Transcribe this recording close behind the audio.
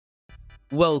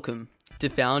Welcome to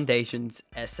Foundations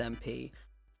SMP.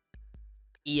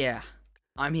 Yeah,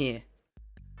 I'm here.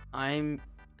 I'm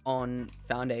on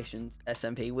Foundations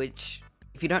SMP, which,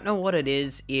 if you don't know what it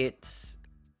is, it's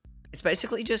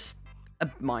basically just a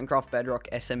Minecraft Bedrock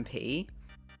SMP.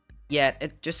 Yet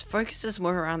it just focuses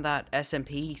more around that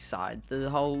SMP side, the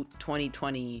whole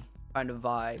 2020 kind of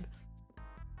vibe.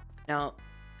 Now,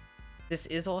 this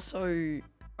is also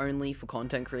only for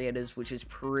content creators, which is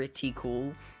pretty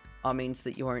cool. Means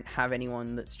that you won't have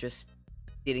anyone that's just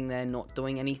sitting there not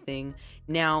doing anything.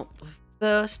 Now, the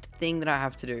first thing that I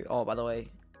have to do, oh, by the way,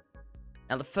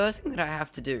 now the first thing that I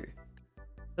have to do,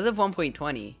 because of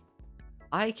 1.20,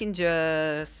 I can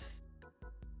just,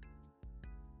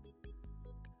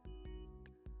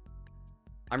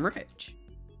 I'm rich.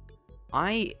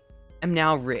 I am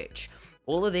now rich.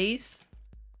 All of these,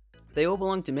 they all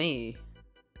belong to me.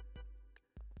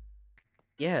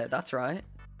 Yeah, that's right.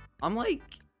 I'm like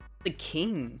the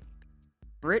king.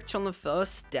 Rich on the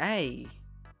first day.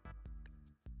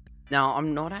 Now,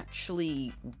 I'm not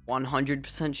actually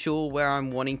 100% sure where I'm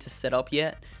wanting to set up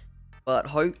yet, but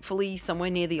hopefully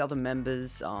somewhere near the other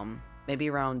members, maybe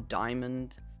around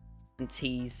Diamond, since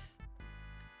he's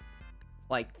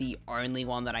like the only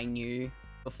one that I knew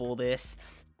before this.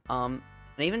 And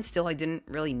even still, I didn't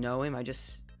really know him. I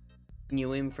just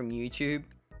knew him from YouTube,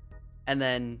 and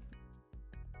then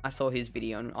I saw his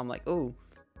video and I'm like, oh,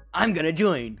 I'm gonna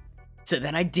join. So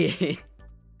then I did.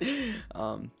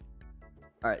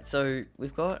 Alright, so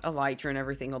we've got a lighter and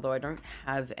everything, although I don't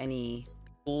have any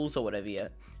tools or whatever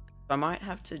yet. So I might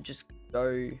have to just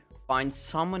go find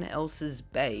someone else's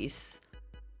base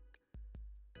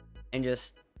and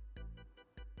just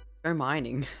go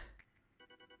mining.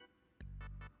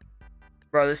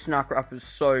 Bro, this snack wrap is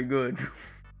so good.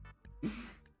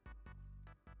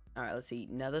 Alright, let's see.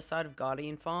 Nether side of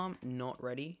Guardian Farm, not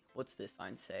ready. What's this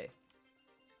sign say?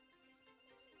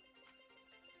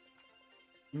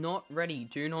 Not ready,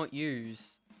 do not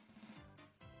use.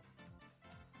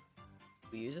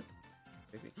 We use it?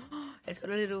 It's got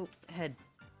a little head.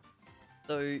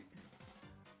 So, as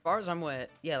far as I'm aware,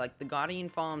 yeah, like the Guardian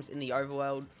Farms in the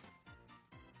overworld,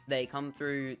 they come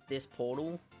through this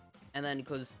portal. And then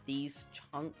because these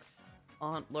chunks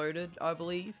aren't loaded, I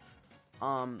believe,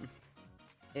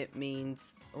 it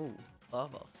means, oh,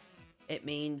 lava. It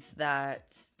means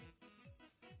that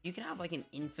you can have like an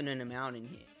infinite amount in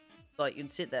here. Like,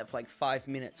 you'd sit there for like 5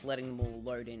 minutes letting them all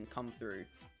load in, come through.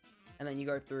 And then you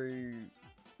go through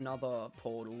another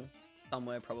portal,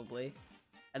 somewhere probably.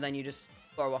 And then you just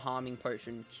throw a harming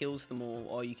potion, kills them all,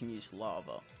 or you can use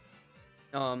lava.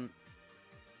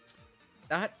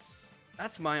 That's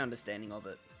my understanding of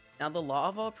it. Now, the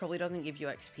lava probably doesn't give you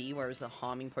XP, whereas the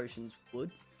harming potions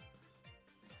would.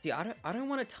 See, I don't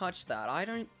want to touch that. I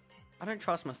don't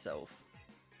trust myself.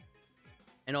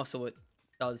 And also, it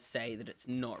does say that it's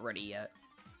not ready yet.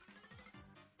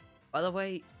 By the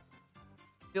way,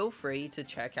 feel free to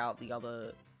check out the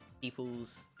other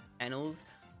people's channels.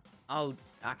 I'll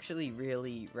actually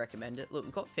really recommend it. Look,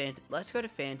 we've got let's go to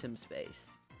Phantom Space.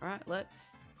 Alright,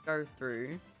 let's go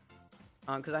through.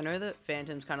 Because I know that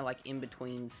Phantom's kind of like in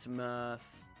between Smurf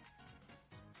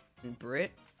and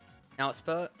Brit. Now,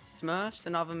 Smurf's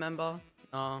another member.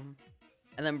 And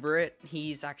then Brit,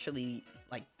 he's actually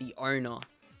like the owner.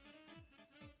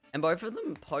 And both of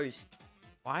them post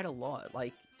quite a lot.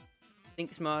 Like, I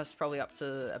think Smurf's probably up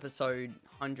to episode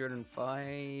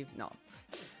 105. No,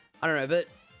 I don't know, but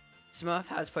Smurf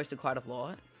has posted quite a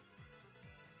lot.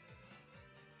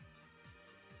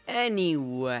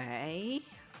 Anyway,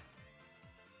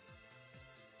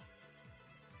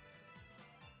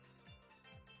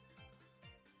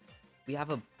 we have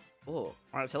a book.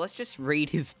 Alright, so let's just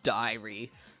read his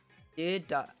diary.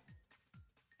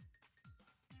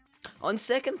 On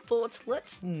second thoughts,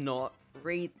 let's not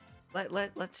read.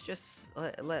 Let's just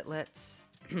let's.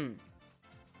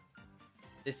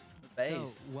 This is the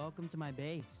base. So, welcome to my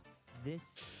base.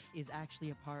 This is actually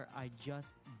a part I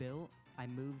just built. I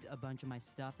moved a bunch of my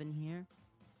stuff in here.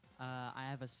 I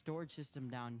have a storage system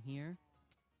down here.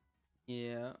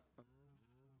 Yeah.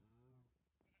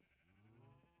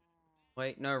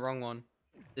 Wait, no, wrong one.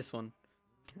 This one.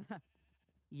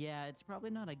 Yeah, it's probably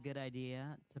not a good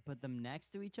idea to put them next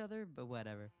to each other, but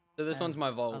whatever. So this one's my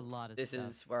vault. A lot of this stuff.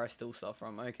 is where I steal stuff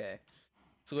from. Okay.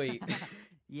 Sweet.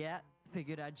 Yeah,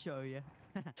 figured I'd show you.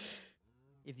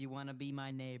 If you want to be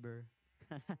my neighbor.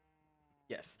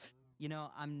 Yes. You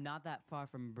know, I'm not that far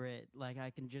from Brit. Like, I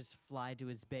can just fly to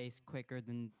his base quicker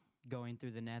than going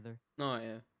through the nether. Oh,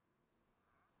 yeah.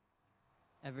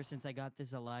 Ever since I got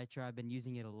this elytra, I've been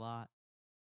using it a lot.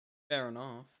 Fair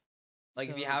enough. Like,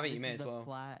 if you So have it, you this may is as the well.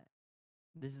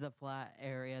 This is the flat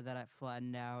area that I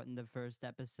flattened out in the first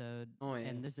episode. Oh, yeah.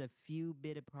 And there's a few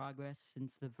bit of progress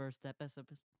since the first episode.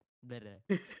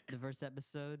 The first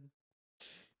episode.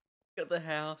 Got the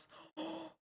house.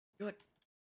 Good.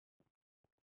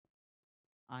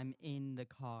 I'm in the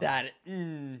car. That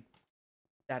is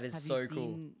Have so you cool.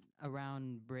 seen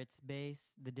around Brit's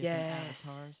base the different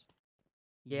avatars?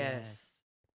 Yes.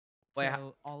 So Wait,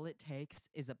 all it takes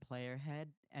is a player head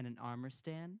and an armor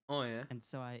stand. Oh, yeah. And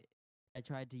so I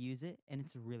tried to use it, and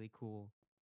it's really cool.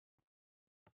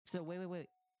 So wait.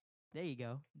 There you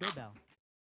go. Doorbell.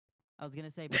 I was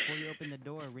gonna say, before you open the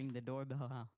door, ring the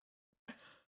doorbell.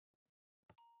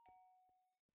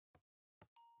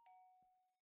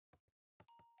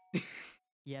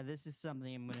 Yeah, this is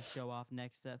something I'm gonna show off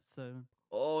next episode.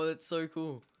 Oh, that's so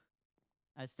cool.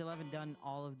 I still haven't done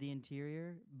all of the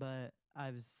interior, but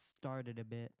I've started a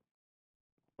bit.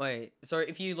 Wait, so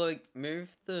if you like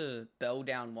move the bell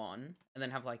down one and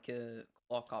then have like a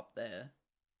clock up there.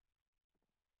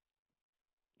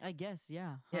 I guess,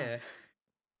 yeah. Huh. Yeah.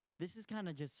 This is kind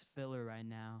of just filler right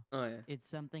now. Oh, yeah. It's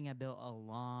something I built a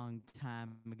long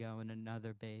time ago in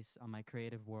another base on my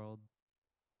creative world.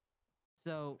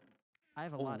 So, I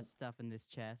have a lot of stuff in this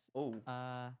chest. Oh.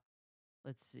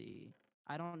 Let's see.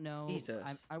 I don't know. Jesus.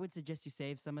 I would suggest you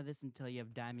save some of this until you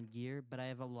have diamond gear, but I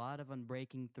have a lot of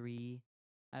Unbreaking 3.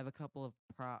 I have a couple of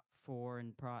Prot 4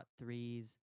 and Prot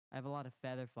 3s. I have a lot of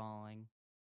Feather Falling.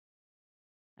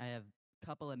 I have a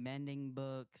couple of Mending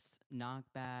books,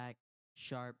 Knockback,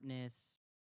 Sharpness.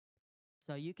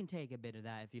 So you can take a bit of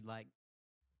that if you'd like.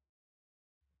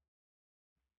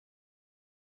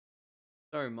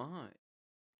 So my.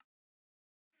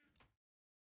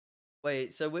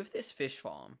 Wait, so with this fish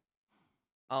farm,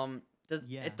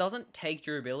 it doesn't take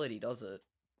durability, does it?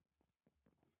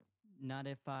 Not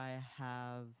if I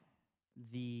have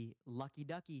the Lucky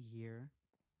Ducky here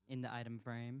in the item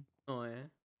frame. Oh, yeah.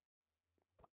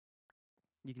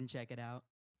 You can check it out.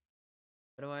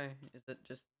 What do I? Is it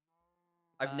just?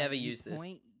 I've never used this.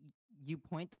 You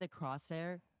point the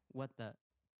crosshair. What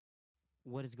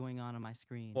is going on my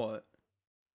screen? What?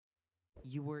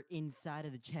 You were inside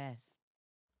of the chest.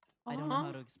 I don't know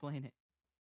how to explain it.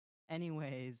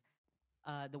 Anyways,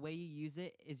 the way you use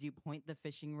it is you point the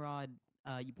fishing rod.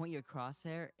 You point your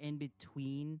crosshair in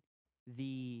between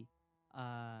the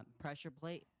pressure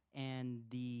plate and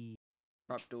the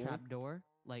trapdoor,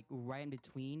 like right in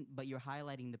between, but you're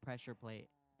highlighting the pressure plate.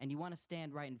 And you want to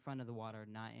stand right in front of the water,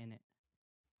 not in it.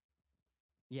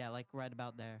 Yeah, like right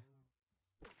about there.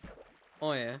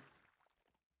 Oh, yeah.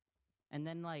 And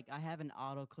then, like, I have an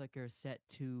auto clicker set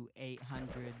to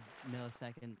 800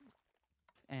 milliseconds.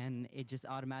 And it just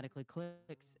automatically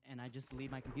clicks, and I just leave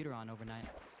my computer on overnight.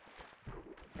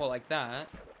 Well, like that?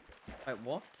 Wait,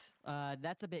 what?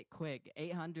 That's a bit quick.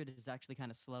 800 is actually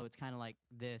kind of slow. It's kind of like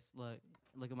this.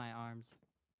 Look at my arms.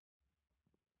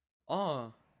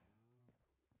 Oh.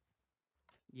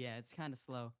 Yeah, it's kind of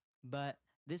slow. But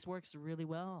this works really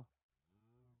well.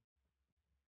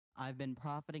 I've been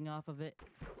profiting off of it.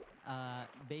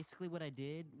 Basically what I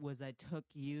did was I took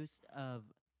use of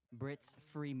Brit's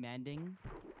free mending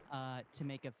to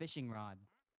make a fishing rod.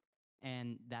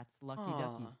 And that's Lucky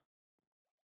Ducky.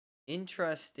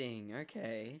 Interesting.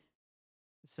 Okay.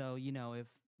 So, you know, if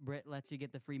Brit lets you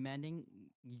get the free mending,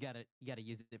 you gotta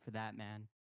use it for that, man.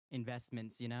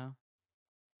 Investments, you know?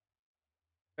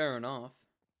 Fair enough.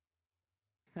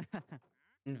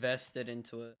 Invested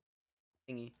into a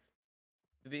thingy.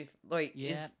 To be like,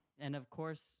 yeah, and of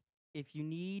course, if you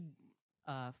need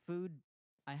food,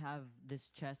 I have this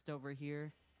chest over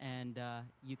here, and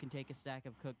you can take a stack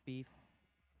of cooked beef.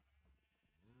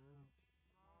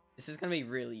 This is gonna be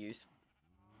really useful.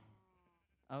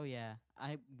 Oh yeah,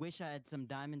 I wish I had some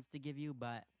diamonds to give you,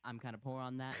 but I'm kind of poor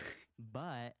on that.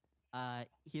 But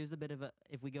here's a bit of a.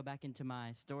 If we go back into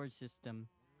my storage system.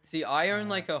 See, I own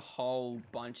like a whole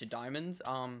bunch of diamonds.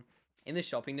 In the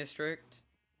shopping district,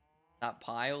 that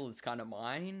pile is kind of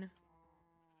mine.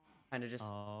 Kind of just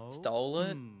stole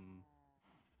it.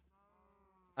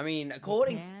 I mean,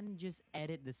 according. You can just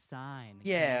edit the sign.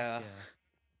 Yeah.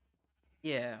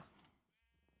 Yeah.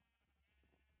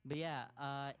 But yeah,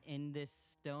 in this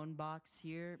stone box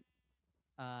here,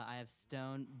 I have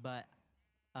stone, but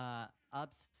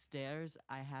upstairs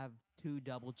I have 2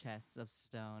 double chests of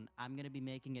stone. I'm gonna be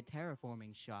making a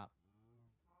terraforming shop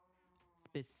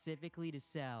specifically to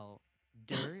sell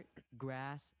dirt,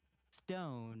 grass,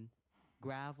 stone,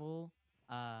 gravel,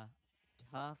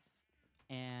 tuff,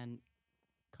 and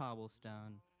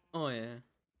cobblestone. Oh yeah.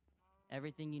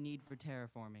 Everything you need for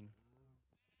terraforming.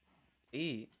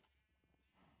 I'm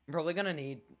probably gonna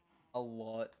need a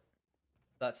lot of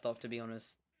that stuff, to be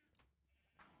honest.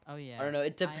 Oh yeah. I don't know.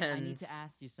 It I need depends. to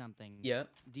ask you something. Yeah.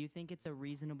 Do you think it's a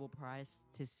reasonable price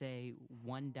to say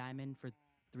 1 diamond for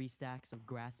 3 stacks of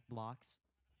grass blocks?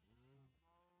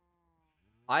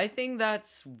 I think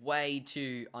that's way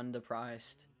too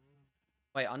underpriced.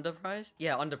 Wait, underpriced?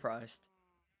 Yeah, underpriced.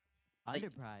 Like,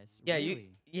 Underpriced, yeah, really?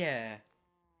 yeah.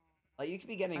 Like, you could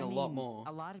be getting I a lot mean, more.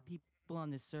 a lot of people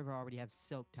on this server already have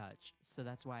Silk Touch, so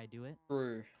that's why I do it.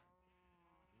 True.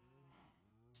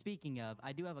 Speaking of,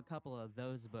 I do have a couple of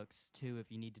those books too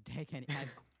if you need to take any. I have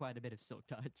quite a bit of Silk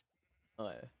Touch. Oh,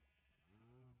 yeah.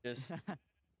 Just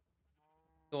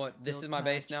thought, this Silk is my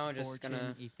base Touch, now, just Fortune,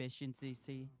 gonna... Efficiency.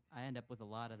 See, I end up with a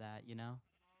lot of that, you know?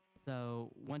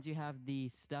 So once you have the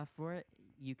stuff for it,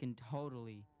 you can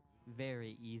totally,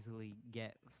 very easily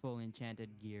get full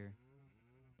enchanted gear.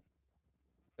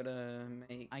 Gotta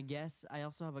make... I guess I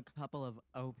also have a couple of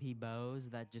OP bows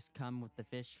that just come with the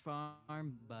fish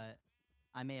farm, but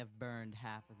I may have burned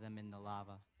half of them in the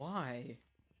lava. Why?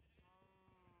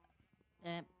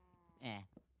 Eh. Eh.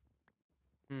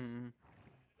 Hmm.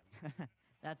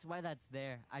 That's why that's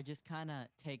there. I just kind of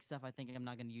take stuff I think I'm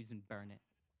not going to use and burn it.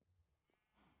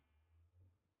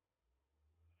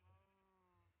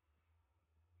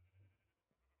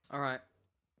 Alright.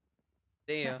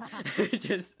 See ya.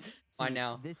 Just... Bye See,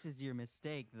 now. this is your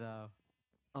mistake, though.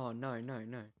 Oh, no, no,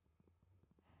 no.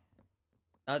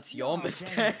 That's No, your dang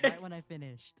mistake. it, right when I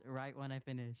finished. Right when I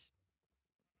finished.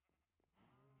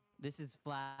 This is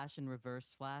flash and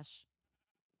reverse flash.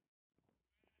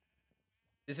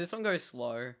 Does this one go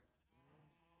slow?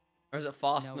 Or is it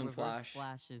faster No, than reverse Flash?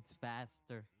 flash is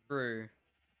faster. True.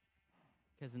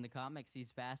 Because in the comics,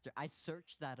 he's faster. I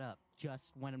searched that up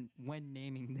just when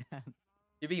naming them.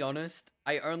 To be honest,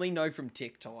 I only know from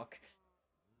TikTok.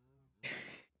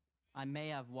 I may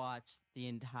have watched the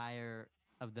entire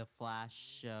of the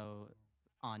Flash show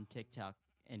on TikTok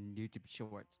and YouTube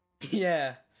Shorts.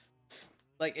 Yeah.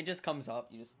 Like, it just comes up,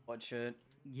 you just watch it.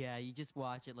 Yeah, you just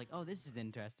watch it like, oh, this is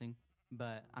interesting.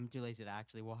 But I'm too lazy to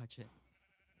actually watch it.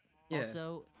 Yeah.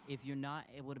 Also, if you're not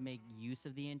able to make use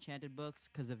of the enchanted books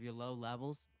because of your low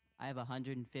levels, I have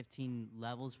 115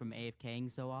 levels from AFKing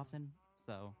so often.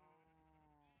 So,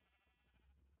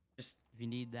 Just if you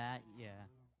need that, yeah.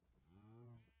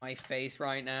 my face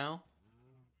right now.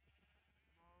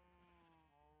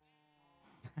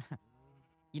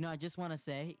 You know, I just want to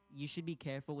say, you should be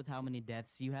careful with how many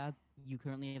deaths you have. You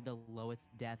currently have the lowest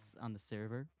deaths on the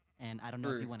server. And I don't know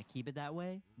if True. you want to keep it that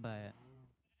way, but...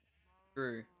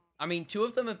 True. I mean, 2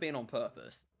 of them have been on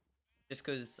purpose. Just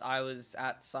because I was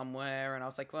at somewhere and I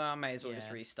was like, well, I may as well just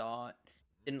Yeah. restart.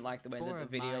 Didn't like the way 4 that the of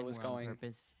video mine was were on going.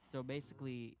 purpose. So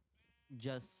basically,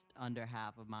 just under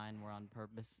half of mine were on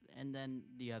purpose. And then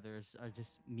the others are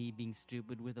just me being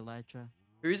stupid with Elytra.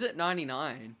 Who's at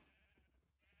 99?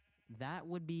 That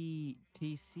would be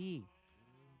TC.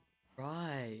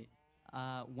 Right.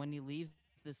 When he leaves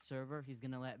the server, he's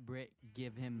gonna let Brit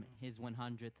give him his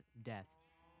 100th death.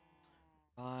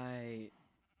 Right.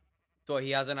 So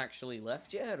he hasn't actually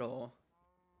left yet, or?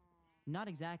 Not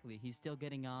exactly. He's still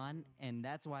getting on, and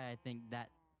that's why I think that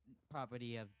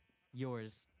property of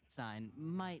yours sign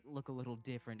might look a little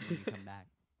different when you come back.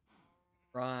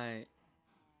 Right.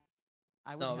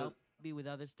 I would No, help you with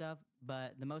other stuff,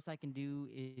 but the most I can do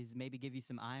is maybe give you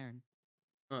some iron.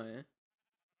 Oh, yeah.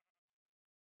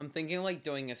 I'm thinking, like,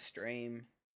 doing a stream,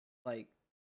 like,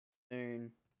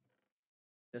 soon.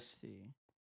 Just See.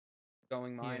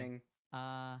 going mining.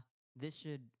 This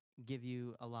should give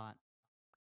you a lot.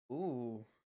 Ooh.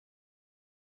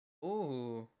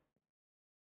 Ooh.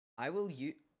 I will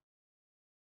sleep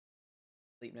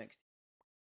next.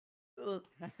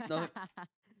 No.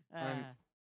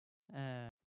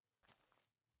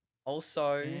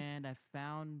 Also. And I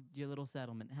found your little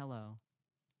settlement. Hello.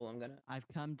 Well, I'm gonna. I've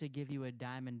come to give you a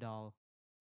diamond doll.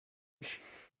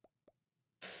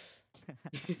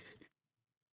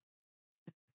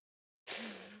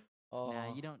 Oh.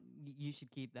 Nah, you don't. You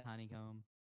should keep the honeycomb.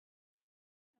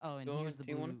 Oh, and Do here's the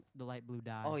you want blue, the light blue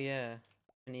dye. Oh yeah,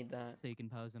 I need that. So you can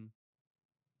pose him.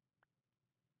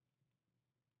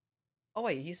 Oh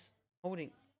wait, he's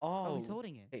holding. Oh, he's Oh,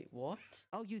 holding it. wait, what?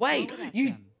 Oh, you Wait, throw it at you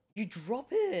them. you drop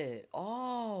it.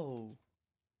 Oh.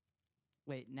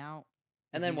 Wait, now.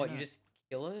 And is then he what? You gonna- just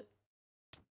kill it?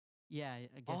 Yeah, I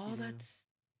guess Oh, you do. that's.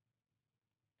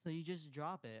 So you just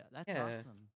drop it. That's Yeah.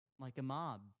 awesome. Like a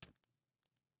mob.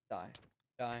 Die.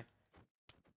 Die.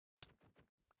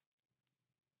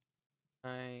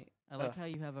 I like how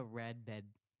you have a red bed.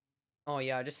 Oh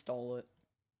yeah, I just stole it.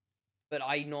 But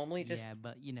I normally just. Yeah,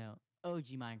 but you know,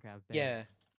 OG Minecraft bed. Yeah.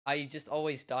 I just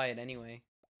always die it anyway.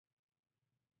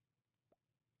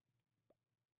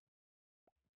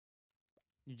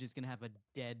 You're just gonna have a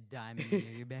dead diamond near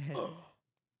your bed.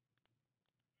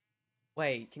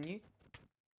 Wait, can you?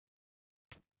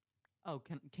 Oh,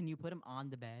 can you put him on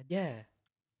the bed? Yeah.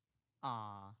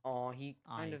 Aw. Oh, he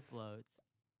kind He of floats.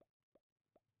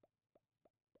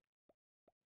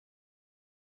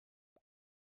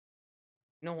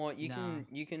 You know what? Nah.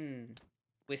 You can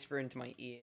whisper into my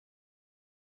ear.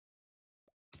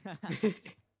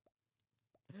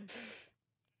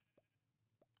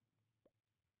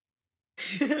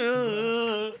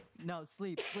 No,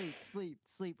 sleep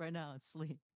right now.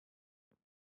 Sleep.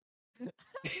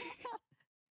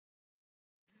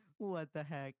 What the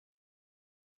heck?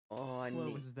 Oh,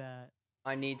 What was that?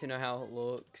 I need to know how it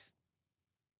looks.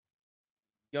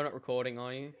 You're not recording,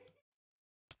 are you?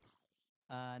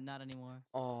 Not anymore.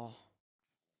 Oh.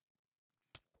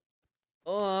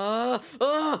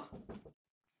 Oh.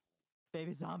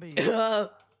 Baby zombie. I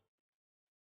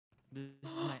This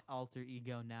is my alter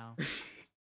ego now.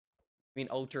 mean,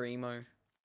 alter emo.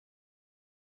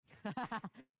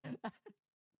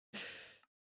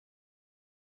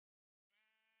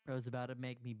 Bro's about to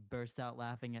make me burst out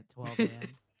laughing at 12 a.m.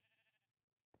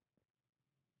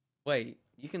 Wait,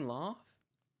 you can laugh?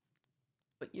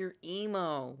 But you're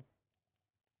emo.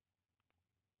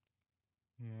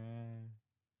 Yeah.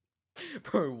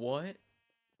 Bro, what?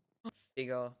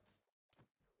 Figure.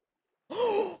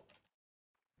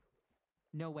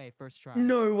 No way, first try.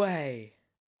 No way.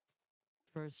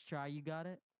 First try, you got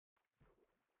it?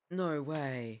 No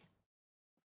way.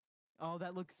 Oh,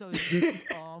 that looks so...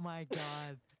 Oh my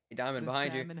god. Hey, Diamond, The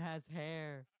behind you. salmon has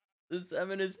hair. The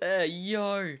salmon is hair.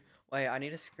 Yo. Wait, I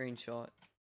need a screenshot.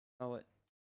 Oh, wait.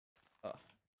 Oh.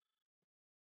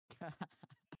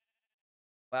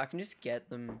 Wait, I can just get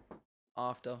them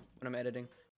after when I'm editing.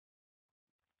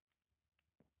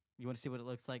 You want to see what it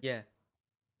looks like? Yeah.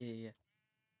 Yeah.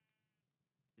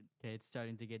 Okay, it's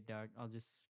starting to get dark. I'll just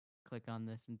click on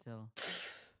this until...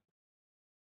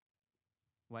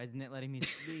 Why isn't it letting me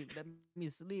sleep? Let me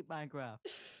sleep, Minecraft.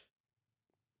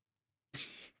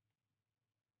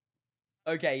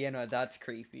 Okay, yeah, no, that's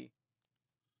creepy.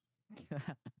 Can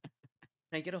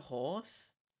I get a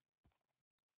horse?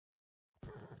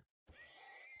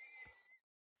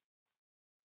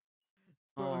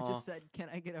 Bro just said, "Can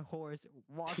I get a horse?"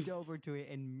 Walked over to it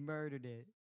and murdered it.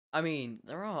 I mean,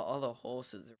 there are other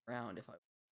horses around if I...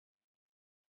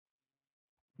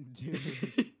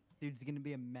 Dude's gonna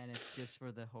be a menace just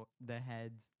for the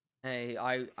heads. Hey,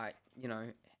 you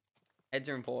know, heads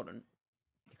are important.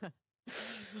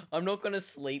 I'm not gonna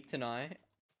sleep tonight.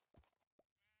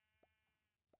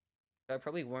 I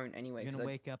probably won't anyway. You're gonna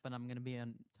wake up and I'm gonna be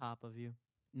on top of you.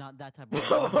 Not that type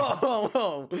of...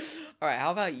 Alright,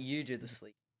 how about you do the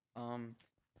sleep?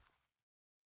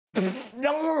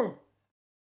 No!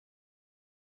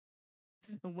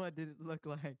 What did it look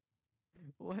like?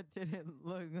 What did it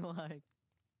look like?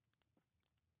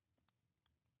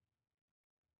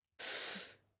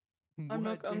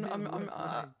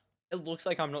 It looks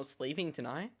like I'm not sleeping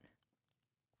tonight.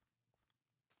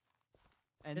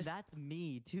 And that's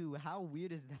me too. How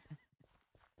weird is that?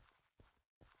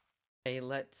 Hey,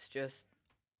 let's just...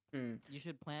 You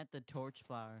should plant the torch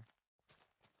flower.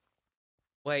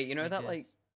 Wait, you know Like that, this. like...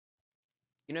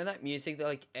 You know that music that,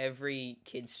 like, every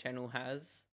kid's channel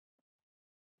has?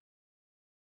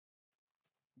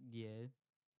 Yeah.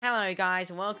 Hello, guys,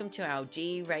 and welcome to our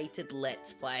G-rated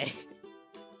Let's Play.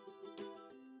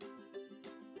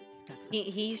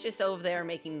 He's just over there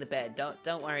making the bed.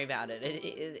 Don't worry about it.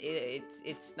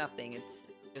 It's nothing. It's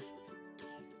just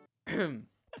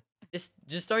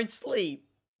just don't sleep.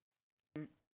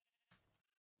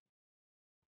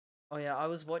 Oh yeah, I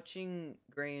was watching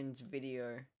Green's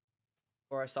video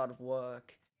before I started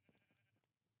work,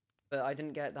 but I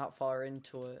didn't get that far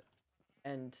into it,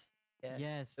 and yeah,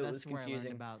 Yes, it that's was where I learned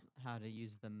confusing. about how to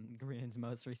use them. Grian's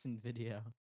most recent video.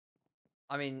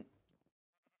 I mean,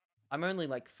 I'm only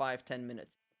like 5-10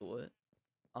 minutes into it.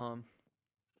 So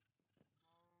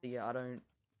yeah, I don't.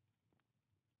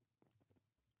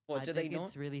 What do they think not?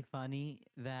 it's really funny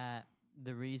that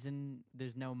the reason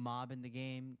there's no mob in the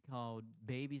game called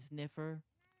Baby Sniffer.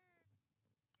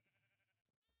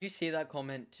 You see that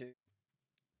comment too?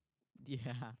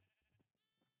 Yeah.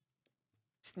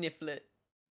 Snifflet.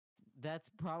 That's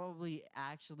probably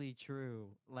actually true.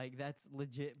 Like, that's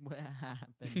legit what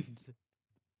happened.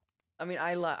 I mean,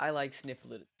 I like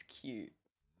Snifflet. It's cute.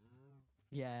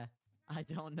 Yeah. I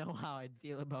don't know how I'd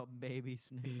feel about Baby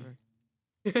Sniffer.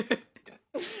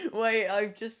 Wait,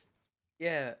 I've just...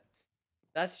 Yeah.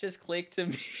 That's just clicked to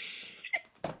me.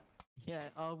 Yeah.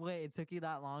 Oh, wait. It took you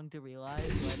that long to realize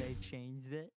why they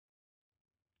changed it?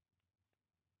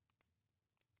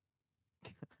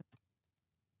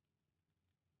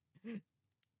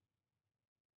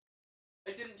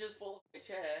 I didn't just fall off my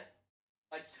chair.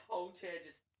 My whole chair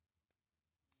just...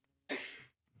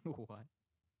 What?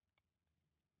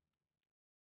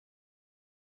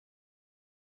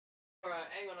 Alright,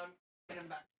 hang on, I'm getting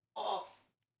back. Oh,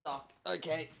 stuck.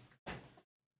 Okay.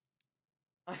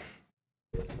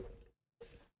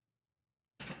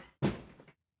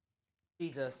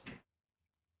 Jesus.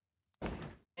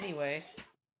 Anyway.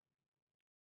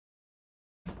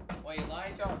 Wait,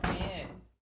 Elijah, man.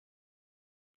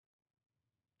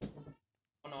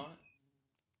 Or not.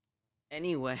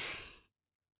 Anyway.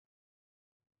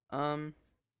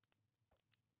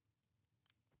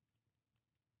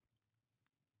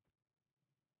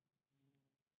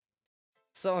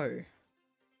 So,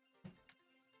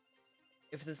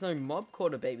 if there's no mob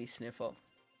called a baby sniffer,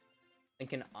 then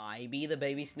can I be the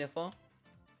baby sniffer?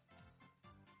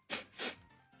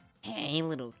 Hey,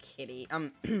 little kitty.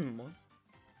 What?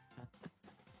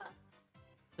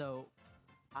 So,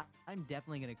 I'm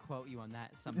definitely gonna quote you on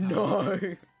that somehow.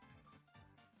 No!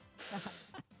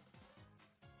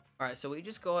 Alright, so we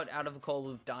just got out of a call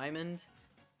with Diamond,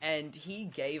 and he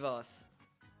gave us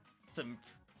some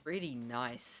pretty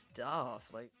nice stuff.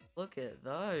 Like, look at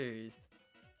those.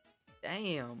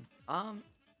 Damn.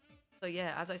 So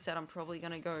yeah, as I said, I'm probably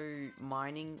gonna go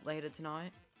mining later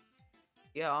tonight.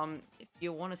 Yeah, if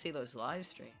you want to see those live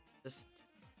streams, just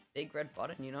big red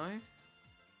button, you know?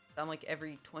 I'm like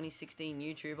every 2016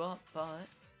 YouTuber, but...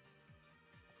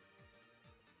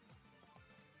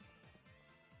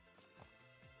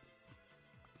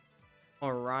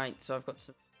 Alright, so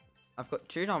I've got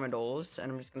 2 diamond ores,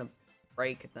 and I'm just gonna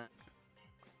break them.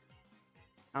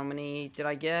 How many did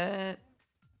I get?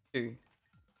 2.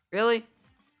 Really?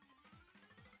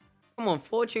 Come on,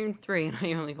 fortune 3, and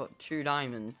I only got 2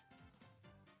 diamonds.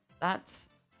 That's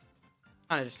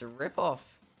kind of just a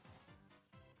rip-off.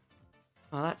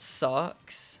 Oh, that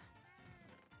sucks.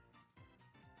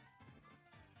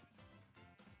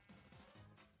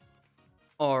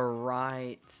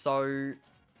 Alright, so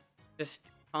just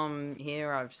come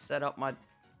here. I've set up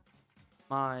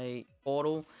my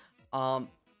portal. And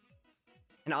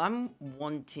I'm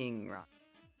wanting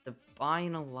to buy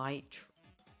an elytra.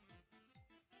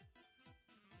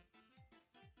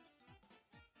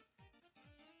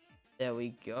 There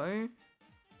we go.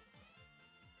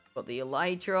 Got the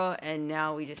elytra, and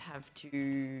now we just have to...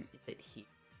 Is it here?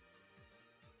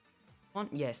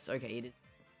 Yes, okay, it is.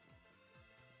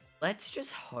 Let's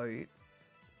just hope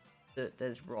that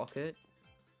there's rocket.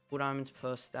 4 diamonds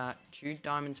per stack. 2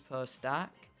 diamonds per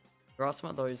stack. There are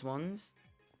some of those ones.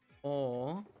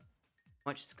 Or... How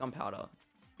much is gunpowder?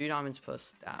 2 diamonds per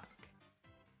stack.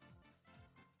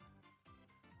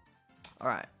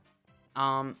 Alright.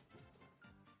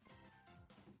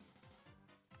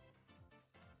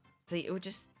 See, it would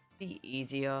just be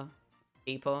easier,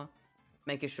 cheaper,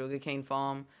 make a sugarcane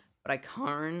farm, but I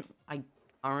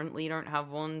currently don't have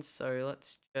one, so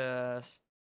let's just...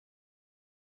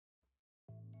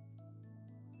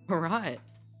 Alright.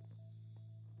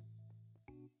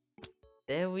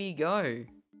 There we go.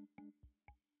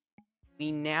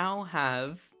 We now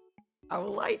have our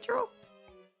elytra.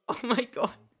 Oh my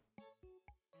god.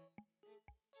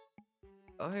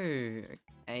 Oh,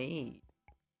 okay.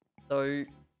 So...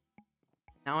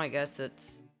 Now I guess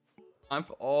it's time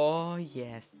for... Oh,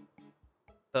 yes.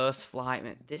 First flight,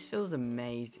 man. This feels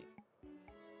amazing.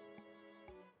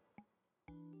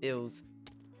 Feels...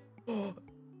 Oh,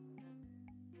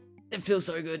 it feels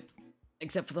so good.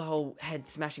 Except for the whole head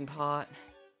smashing part.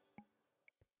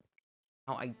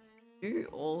 Now I do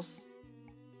also...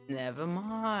 Never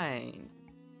mind.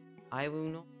 I will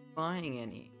not be buying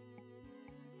any.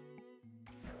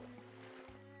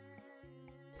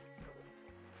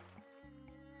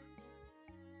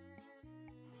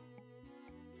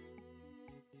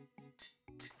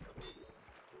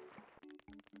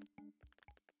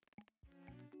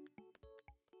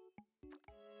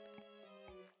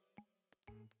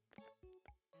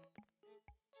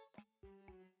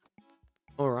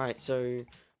 Alright, so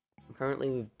I'm currently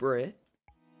with Brit,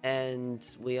 and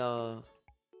we are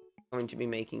going to be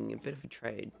making a bit of a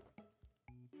trade.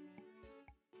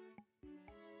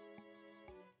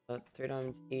 3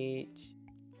 diamonds each.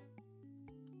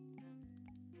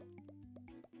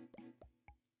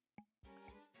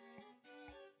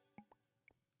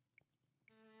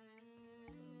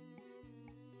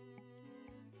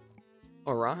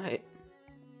 Alright.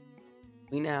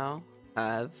 We now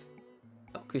have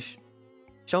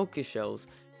shulker shells.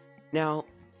 Now,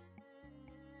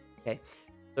 okay,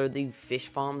 so the fish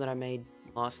farm that I made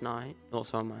last night,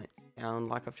 also I might sound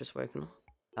like I've just woken up.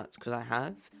 That's because I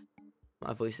have.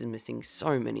 My voice is missing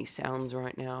so many sounds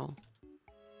right now.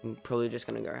 I'm probably just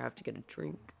gonna go have to get a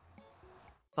drink.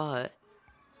 But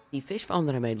the fish farm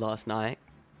that I made last night,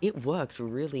 it worked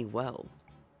really well.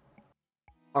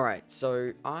 Alright,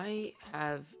 so I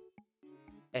have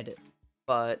edit,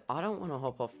 but I don't want to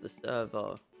hop off the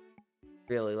server,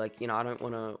 really. Like, you know, I don't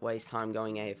want to waste time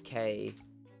going AFK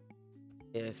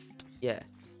yeah.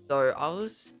 So I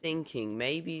was thinking,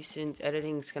 maybe since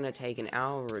editing's going to take an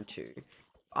hour or two,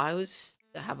 I was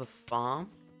to have a farm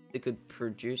that could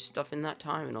produce stuff in that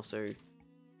time, and also,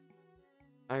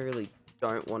 I really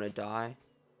don't want to die.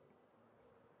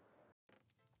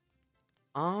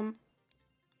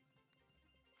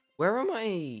 Where am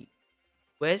I?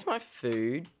 Where's my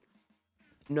food?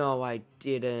 No, I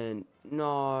didn't.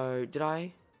 No, did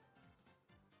I?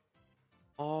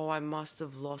 Oh, I must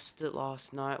have lost it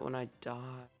last night when I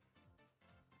died.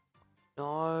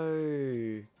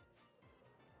 No.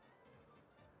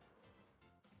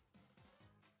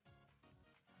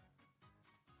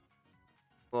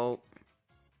 Well,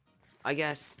 I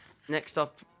guess next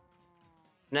up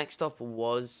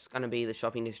was gonna be the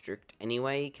shopping district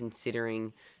anyway,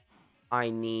 considering I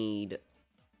need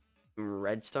some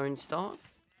redstone stuff.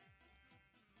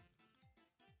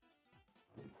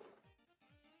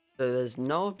 So there's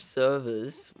no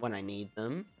observers when I need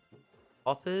them.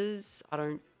 Hoppers, I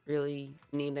don't really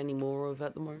need any more of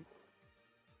at the moment.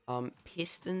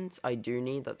 Pistons, I do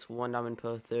need. That's 1 diamond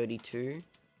per 32.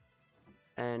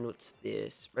 And what's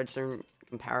this? Redstone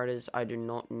comparators, I do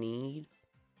not need.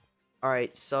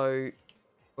 Alright, so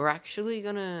we're actually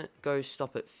gonna go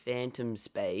stop at Phantom's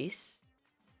base.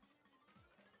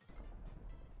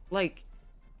 Like,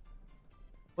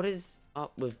 what is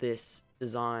up with this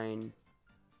design?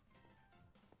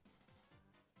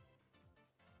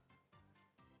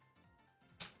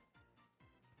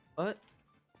 What?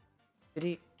 Did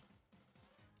he?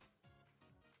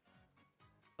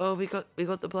 Oh, we got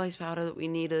the blaze powder that we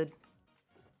needed.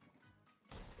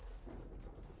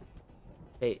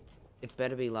 Hey, it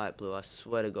better be light blue, I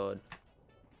swear to God.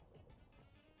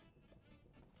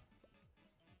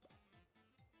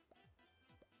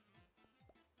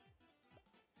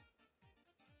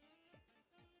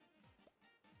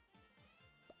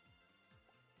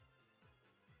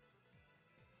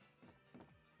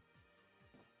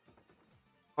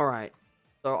 Alright,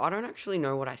 so I don't actually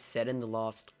know what I said in the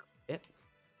last clip,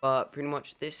 but pretty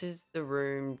much this is the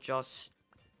room just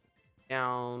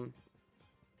down.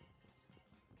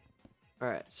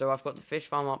 Alright, so I've got the fish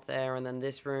farm up there, and then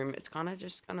this room, it's kind of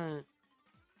just gonna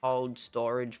hold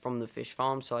storage from the fish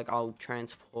farm, so like I'll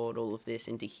transport all of this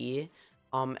into here.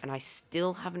 And I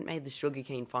still haven't made the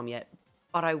sugarcane farm yet,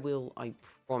 but I will, I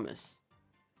promise.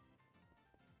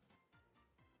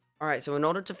 Alright, so in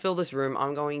order to fill this room,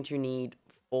 I'm going to need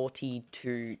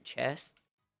 42 chests.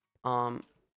 Yeah,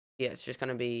 it's just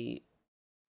gonna be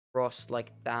frost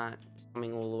like that,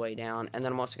 coming all the way down, and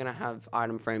then I'm also gonna have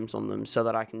item frames on them so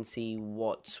that I can see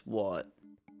what's what.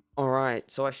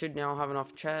 Alright, so I should now have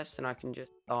enough chests, and I can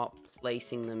just start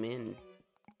placing them in.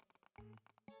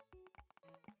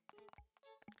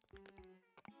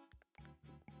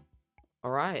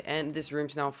 Alright, and this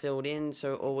room's now filled in,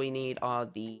 so all we need are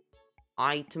the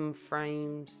item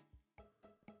frames.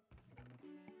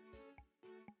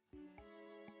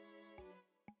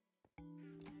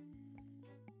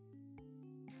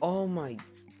 Oh my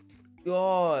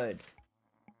God.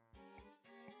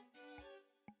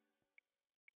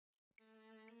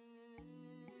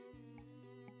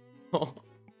 Oh.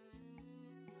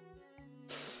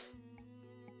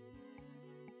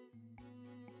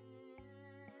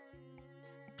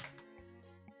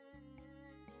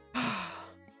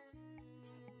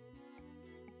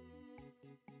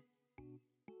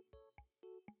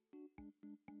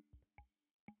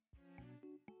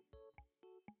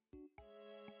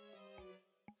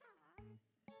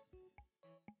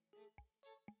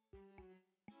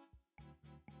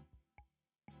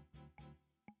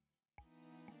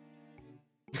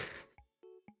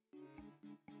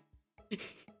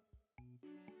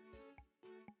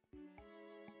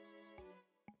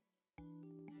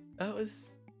 That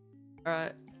was...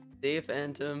 Alright. See you,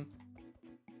 Phantom.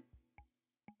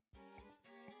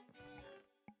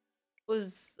 It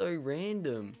was so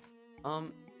random.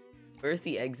 Where's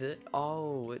the exit?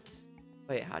 Oh, it's...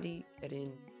 Wait, how do you get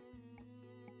in?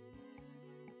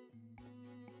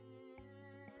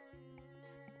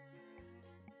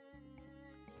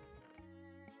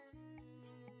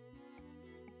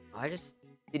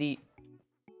 Did he...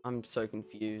 I'm so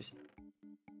confused.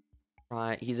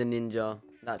 Right, he's a ninja.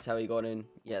 That's how he got in.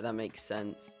 Yeah, that makes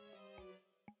sense.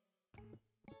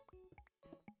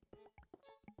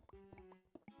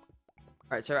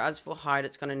 Alright, so as for height,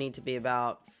 it's gonna need to be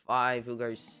about 5. We'll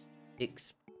go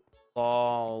 6.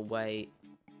 Oh, wait.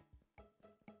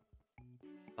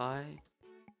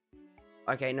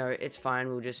 Okay, no, it's fine.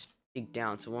 We'll just dig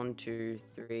down. So 1, 2,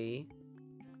 3.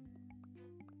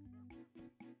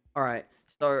 Alright,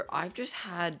 so I've just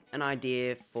had an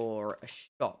idea for a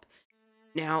shop.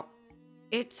 Now,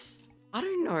 I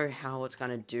don't know how it's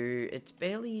gonna do. It's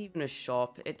barely even a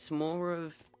shop. It's more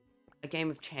of a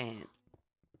game of chance.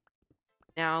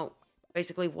 Now,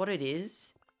 basically what it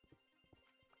is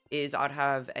I'd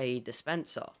have a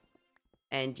dispenser.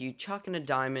 And you chuck in a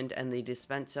diamond and the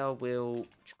dispenser will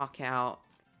chuck out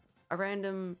a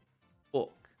random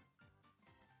book.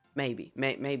 Maybe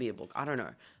a book. I don't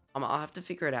know. I'll have to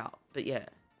figure it out. But yeah.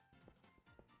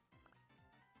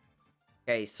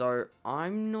 Okay, so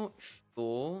I'm not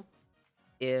sure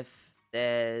if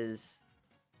there's...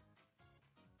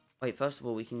 Wait, first of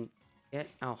all, we can get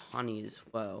our honey as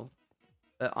well.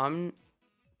 But I'm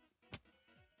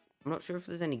not sure if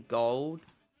there's any gold.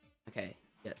 Okay,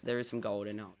 yeah, there is some gold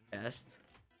in our chest.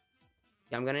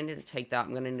 Yeah, I'm gonna need to take that.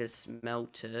 I'm gonna need to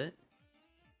smelt it.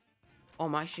 Oh,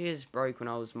 my shears broke when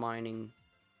I was mining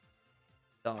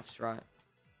stuffs, right?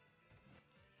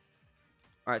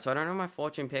 Alright, so I don't have my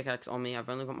fortune pickaxe on me. I've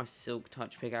only got my silk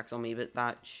touch pickaxe on me, but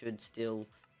that should still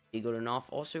be good enough.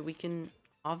 Also, we can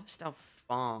harvest our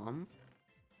farm.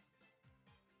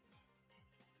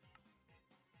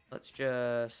 Let's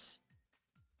just...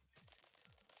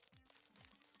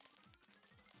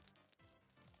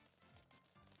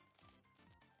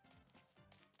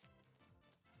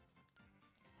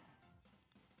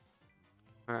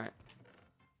 Alright.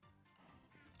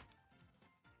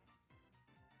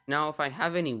 Now, if I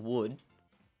have any wood,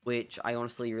 which I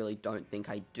honestly really don't think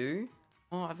I do.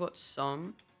 Oh, I've got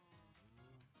some.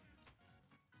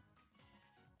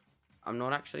 I'm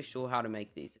not actually sure how to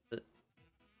make these.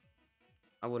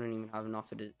 I wouldn't even have enough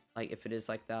if it is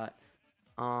like that.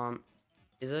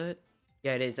 Is it?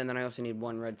 Yeah, it is. And then I also need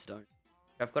 1 redstone.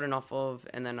 I've got enough of,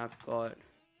 and then I've got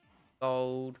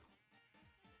gold.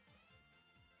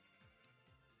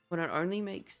 But it only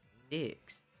makes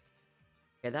 6.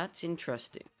 Yeah, that's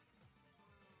interesting.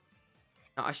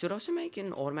 Now, I should also make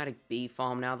an automatic bee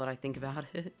farm now that I think about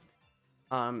it.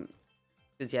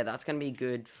 Because yeah, that's gonna be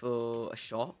good for a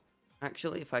shop.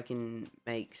 Actually, if I can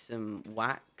make some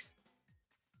wax.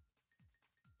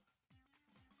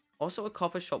 Also, a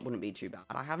copper shop wouldn't be too bad.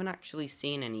 I haven't actually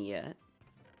seen any yet.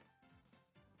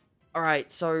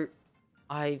 Alright, so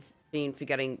I've been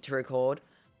forgetting to record.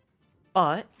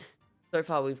 But so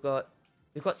far we've got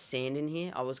sand in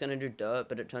here. I was gonna do dirt,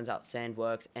 but it turns out sand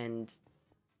works, and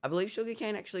I believe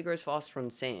sugarcane actually grows faster from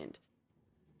sand.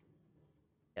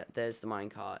 Yeah, there's the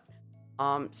minecart.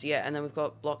 So yeah, and then we've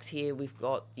got blocks here. We've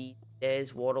got the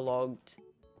stairs waterlogged.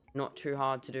 Not too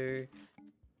hard to do.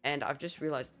 And I've just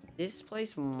realized this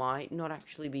place might not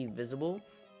actually be visible,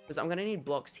 because I'm gonna need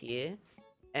blocks here.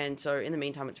 And so in the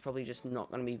meantime, it's probably just not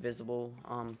gonna be visible.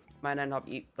 Might end up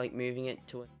like moving it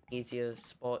to an easier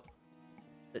spot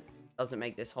that doesn't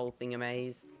make this whole thing a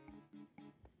maze.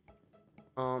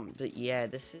 But yeah,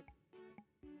 this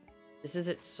is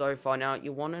it so far. Now,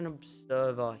 you want an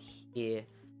observer here.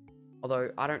 Although,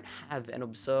 I don't have an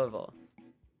observer.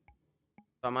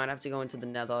 So I might have to go into the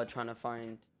nether trying to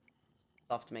find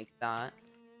stuff to make that.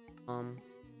 Alright,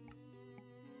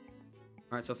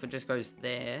 so if it just goes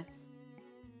there.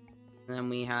 And then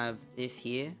we have this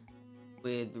here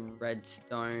with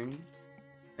redstone.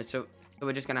 And so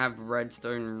we're just going to have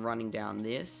redstone running down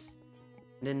this.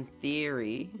 And in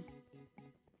theory...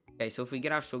 Okay, so if we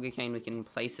get our sugarcane, we can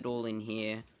place it all in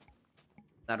here.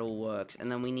 That all works.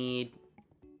 And then we need...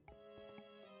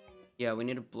 Yeah, we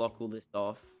need to block all this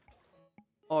off.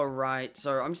 Alright,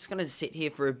 so I'm just going to sit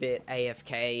here for a bit,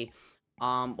 AFK,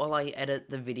 while I edit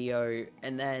the video.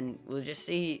 And then we'll just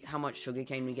see how much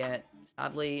sugarcane we get.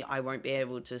 Sadly, I won't be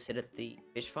able to sit at the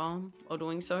fish farm while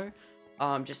doing so.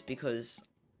 Just because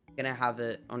I'm going to have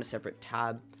it on a separate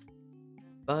tab.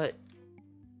 But,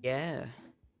 yeah.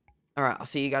 Alright, I'll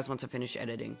see you guys once I finish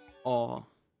editing. Or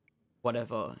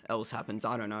whatever else happens,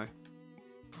 I don't know.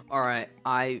 Alright,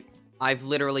 I've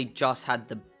literally just had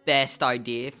the best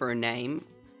idea for a name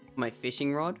for my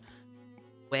fishing rod.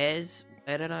 Where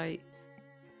did I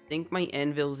think my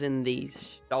anvil's in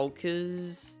these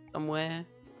shulkers somewhere?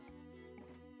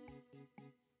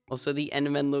 Also, the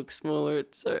Enderman looks smaller.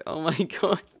 It's so... Oh my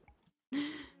god.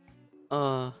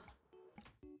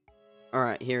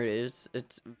 Alright, here it is.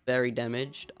 It's very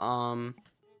damaged.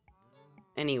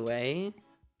 Anyway.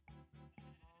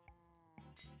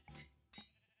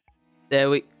 There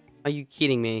we... Are you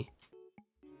kidding me?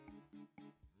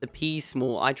 The P's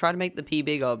small. I tried to make the P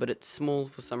bigger, but it's small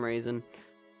for some reason.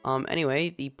 Anyway,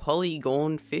 the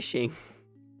polygon fishing.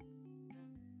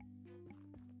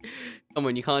 Come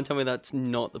on, you can't tell me that's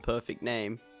not the perfect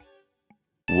name.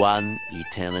 One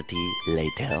eternity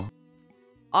later.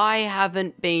 I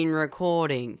haven't been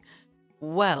recording.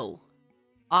 Well,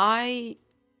 I've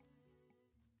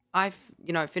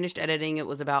finished editing. It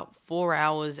was about 4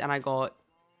 hours and I got,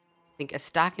 I think, a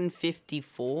stack and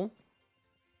 54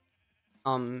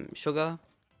 sugar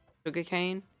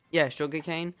cane. Yeah, sugar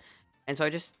cane. And so I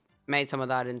just made some of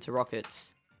that into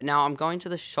rockets. Now I'm going to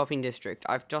the shopping district.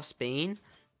 I've just been,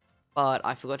 but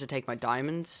I forgot to take my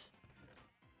diamonds.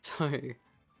 So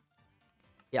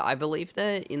yeah, I believe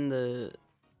they're in the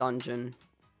dungeon.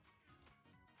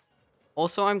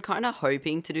 Also, I'm kind of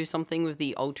hoping to do something with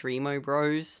the Ultra Emo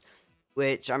Bros,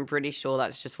 which I'm pretty sure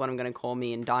that's just what I'm going to call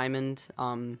me in Diamond,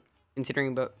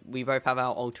 considering we both have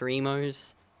our Ultra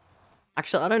Emos.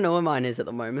 Actually, I don't know where mine is at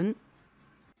the moment.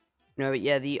 No, but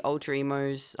yeah, the Ultra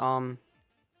Emos, should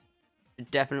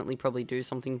definitely probably do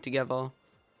something together.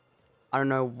 I don't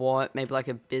know what, maybe like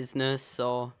a business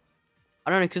or... I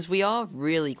don't know, because we are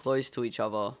really close to each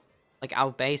other. Like,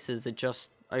 our bases are just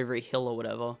over a hill or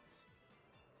whatever.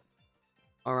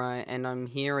 Alright, and I'm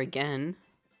here again.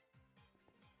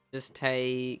 Just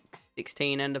take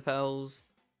 16 ender pearls.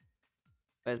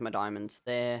 Where's my diamonds?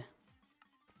 There.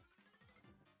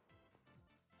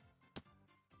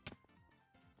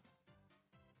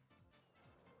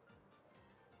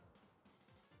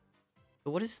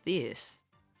 So what is this?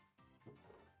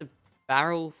 A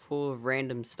barrel full of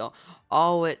random stuff.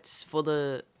 Oh, it's for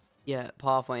the... yeah,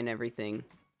 pathway and everything.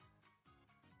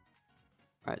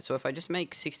 Alright, so if I just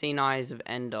make 16 eyes of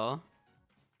ender...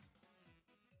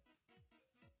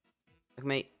 I can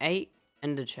make 8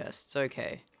 ender chests.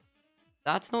 Okay.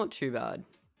 That's not too bad.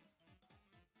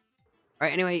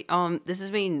 Alright, anyway, this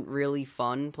has been really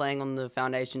fun playing on the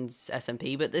Foundations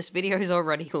SMP, but this video is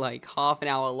already like half an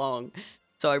hour long,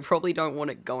 so I probably don't want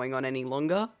it going on any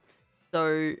longer.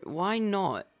 So, why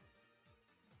not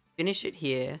finish it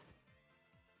here,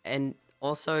 and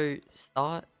also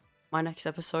start my next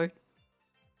episode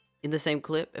in the same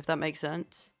clip, if that makes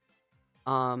sense.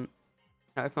 Can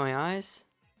I open my eyes?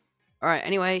 Alright,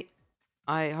 anyway,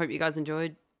 I hope you guys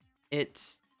enjoyed.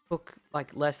 It took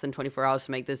like less than 24 hours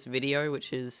to make this video,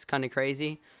 which is kind of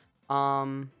crazy.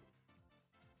 Anyway,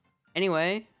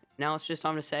 now it's just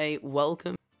time to say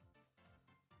welcome